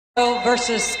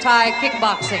versus Thai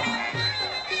kickboxing.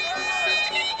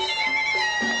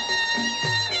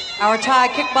 Our Thai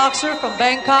kickboxer from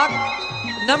Bangkok,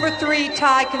 number 3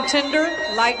 Thai contender,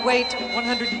 lightweight,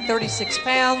 136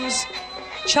 pounds,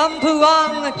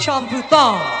 Champuang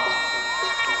Champuthong.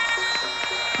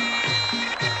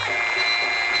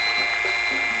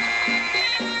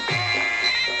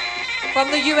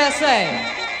 From the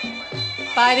USA,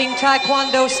 fighting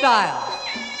Taekwondo style.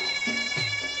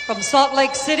 From Salt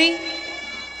Lake City,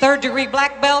 3rd degree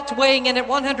black belt, weighing in at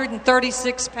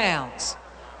 136 pounds.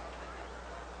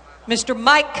 Mr.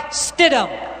 Mike Steddum.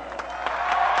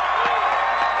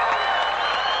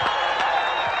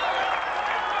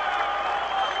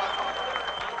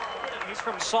 He's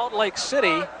from Salt Lake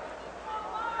City.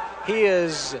 He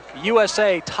is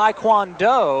USA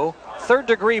Taekwondo, 3rd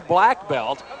degree black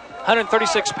belt,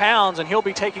 136 pounds, and he'll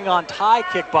be taking on Thai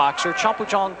kickboxer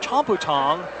Champuang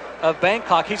Champuthong of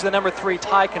Bangkok. He's the number 3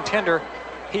 Thai contender.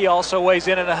 He also weighs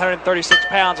in at 136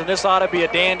 pounds, and this ought to be a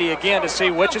dandy again to see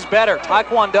which is better,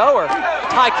 Taekwondo or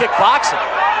Thai kickboxing.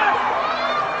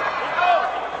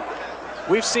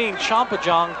 We've seen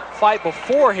Champuang fight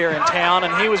before here in town,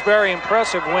 and he was very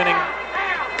impressive, winning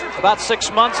about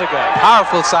 6 months ago.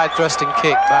 Powerful side thrusting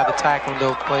kick by the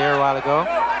Taekwondo player a while ago.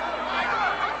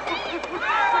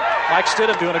 Mike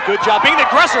Steddum doing a good job being the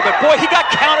aggressor, but boy, he got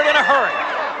countered in a hurry.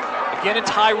 Again, in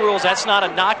Thai rules, that's not a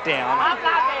knockdown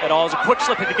at all. It's a quick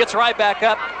slip. If he gets right back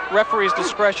up, referee's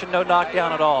discretion, no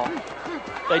knockdown at all.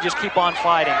 They just keep on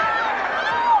fighting.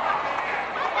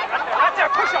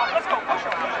 Push off. Let's go. Push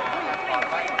off.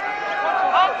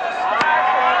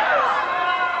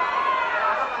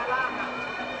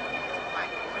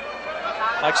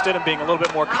 Mike Steddum being a little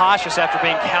bit more cautious after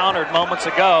being countered moments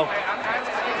ago.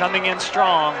 Coming in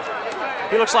strong.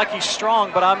 He looks like he's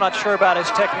strong, but I'm not sure about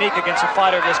his technique against a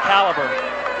fighter of this caliber.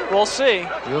 We'll see.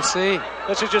 You'll see.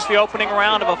 This is just the opening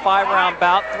round of a 5-round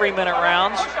bout, 3-minute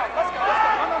rounds.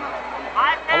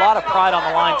 A lot of pride on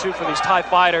the line, too, for these Thai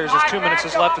fighters as 2 minutes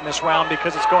is left in this round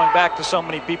because it's going back to so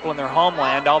many people in their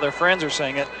homeland. All their friends are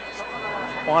saying it.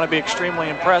 Want to be extremely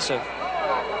impressive.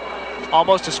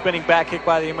 Almost a spinning back kick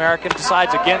by the American.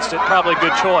 Decides against it. Probably a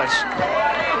good choice.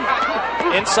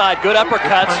 Inside, good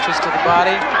uppercuts. Good punches to the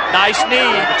body. Nice knee.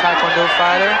 The Taekwondo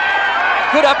fighter.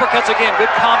 Good uppercuts again.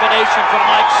 Good combination from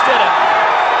Mike Steddum.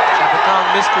 Champuthong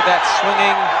missed with that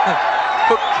swinging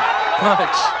hook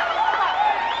punch.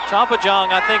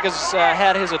 Champuthong, I think, has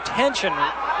had his attention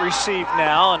received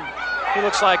now, and he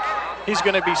looks like he's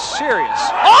going to be serious.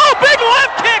 Oh, big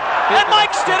left kick! And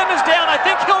Mike Steddum is down. I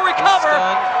think he'll recover.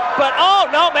 But, oh,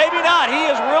 no, maybe not. He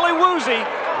is really woozy.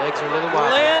 Legs are a little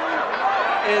wide. Lynn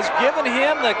is giving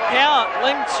him the count,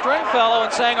 Lynn Stringfellow,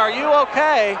 and saying, are you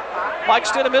okay? Mike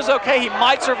Steddum is okay. He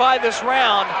might survive this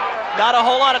round. Not a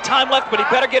whole lot of time left, but he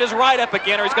better get his right up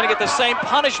again or he's going to get the same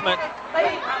punishment.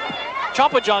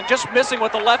 Champuthong just missing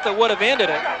with the left that would have ended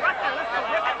it.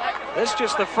 This is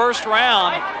just the first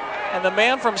round, and the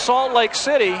man from Salt Lake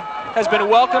City has been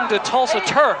welcomed to Tulsa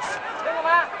turf.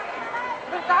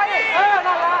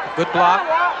 Good block.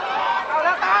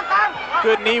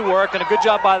 Good knee work and a good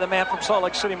job by the man from Salt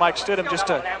Lake City, Mike Steddum, just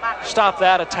to stop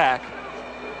that attack.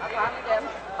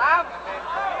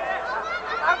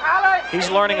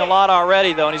 He's learning a lot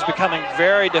already, though, and he's becoming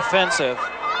very defensive.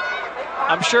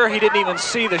 I'm sure he didn't even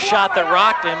see the shot that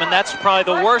rocked him, and that's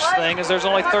probably the worst thing, is there's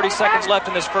only 30 seconds left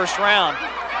in this first round.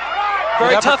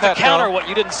 Very tough to counter what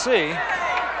you didn't see.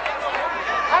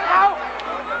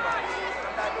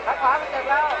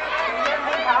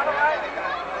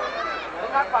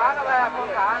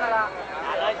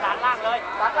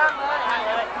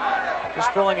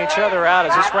 Just filling each other out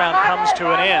as this round comes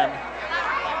to an end.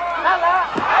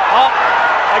 Oh,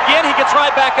 again, he gets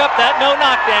right back up. That no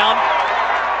knockdown.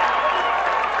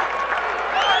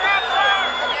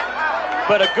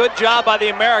 But a good job by the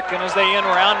American as they end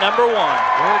round number 1.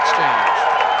 Good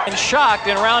exchange. And shocked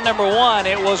in round number 1,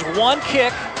 it was one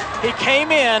kick. He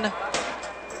came in,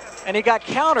 and he got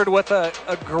countered with a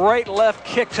great left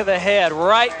kick to the head,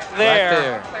 right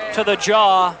there to the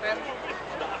jaw.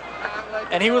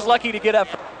 And he was lucky to get up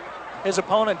his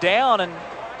opponent down, and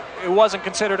it wasn't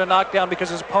considered a knockdown because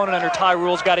his opponent under Thai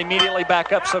rules got immediately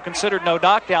back up, so considered no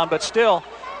knockdown, but still,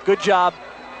 good job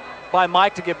by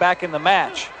Mike to get back in the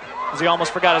match, as he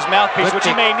almost forgot his mouthpiece, which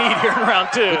he may need here in round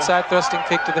 2. Good side thrusting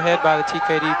kick to the head by the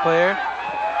TKD player.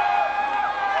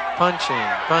 Punching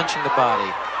the body.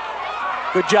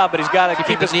 Good job, but he's got to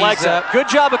keep his legs up. Good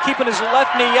job of keeping his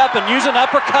left knee up and using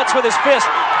uppercuts with his fist.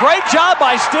 Great job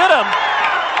by Steddum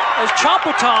as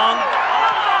Champuthong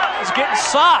is getting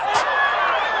socked.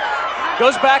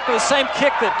 Goes back to the same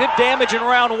kick that did damage in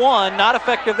round 1, not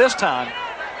effective this time.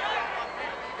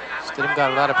 Steddum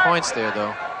got a lot of points there,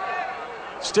 though.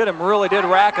 Steddum really did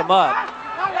rack him up.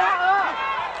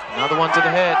 Another one to the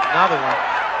head, another one.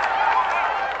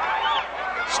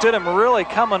 Steddum really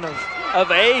coming of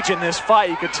age in this fight,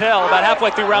 you could tell. About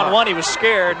halfway through round one, he was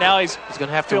scared. Now he's going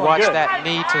to have to watch good. that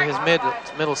knee to his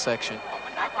middle section.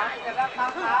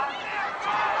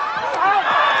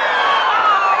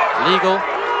 Legal.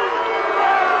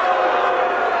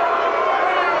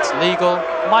 It's legal.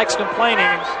 Mike's complaining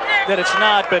that it's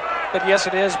not, but yes,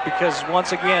 it is, because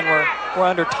once again we're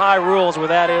under Thai rules where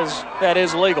that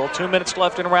is legal. 2 minutes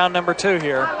left in round number 2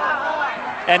 here,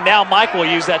 and now Mike will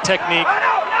use that technique.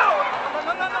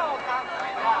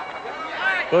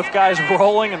 Both guys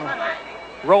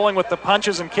rolling with the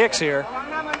punches and kicks here.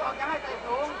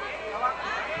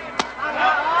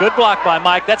 Good block by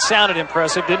Mike. That sounded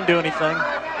impressive. Didn't do anything.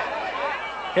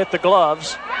 Hit the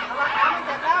gloves.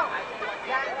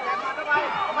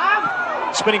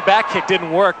 Spinning back kick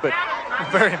didn't work, but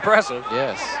very impressive.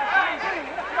 Yes.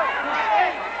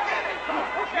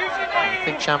 I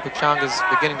think Champuthong is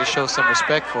beginning to show some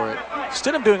respect for it.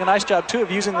 Steddum doing a nice job, too, of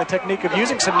using the technique of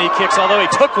using some knee kicks, although he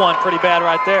took one pretty bad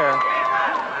right there.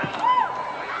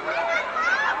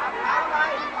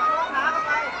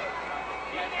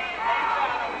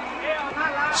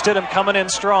 Steddum coming in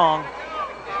strong.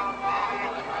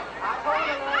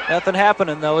 Nothing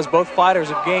happening, though, as both fighters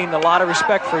have gained a lot of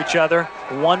respect for each other.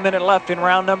 1 minute left in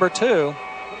round number 2.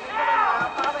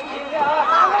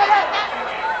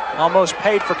 Almost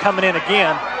paid for coming in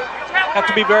again. Have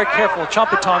to be very careful.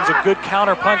 Champuthong's a good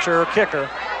counter puncher or kicker.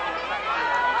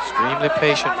 Extremely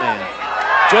patient man.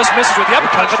 Just misses with the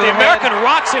uppercut, but the American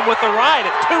rocks him with the right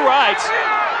at 2 rights.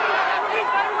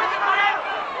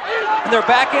 And they're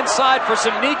back inside for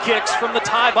some knee kicks from the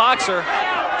Thai boxer.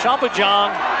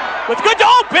 Champuthong with good,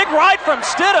 big right from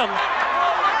Steddum.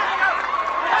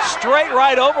 Straight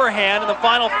right overhand in the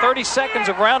final 30 seconds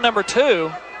of round number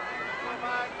 2.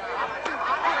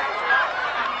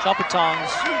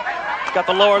 Champuthong's got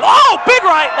the lower. Oh, big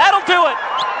right. That'll do it.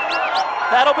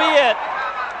 That'll be it.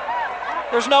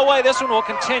 There's no way this one will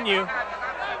continue.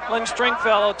 Ling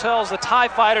Stringfellow tells the Thai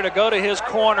fighter to go to his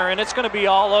corner, and it's going to be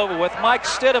all over with Mike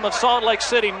Steddum of Salt Lake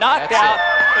City knocked out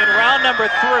in round number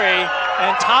 3,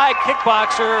 and Thai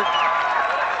kickboxer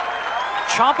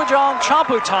Champuang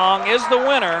Champuthong is the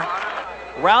winner.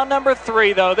 Round number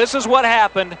 3, though, this is what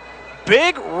happened.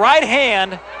 Big right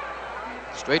hand.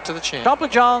 Straight to the chin.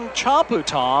 Champuang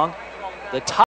Champuthong, the Thai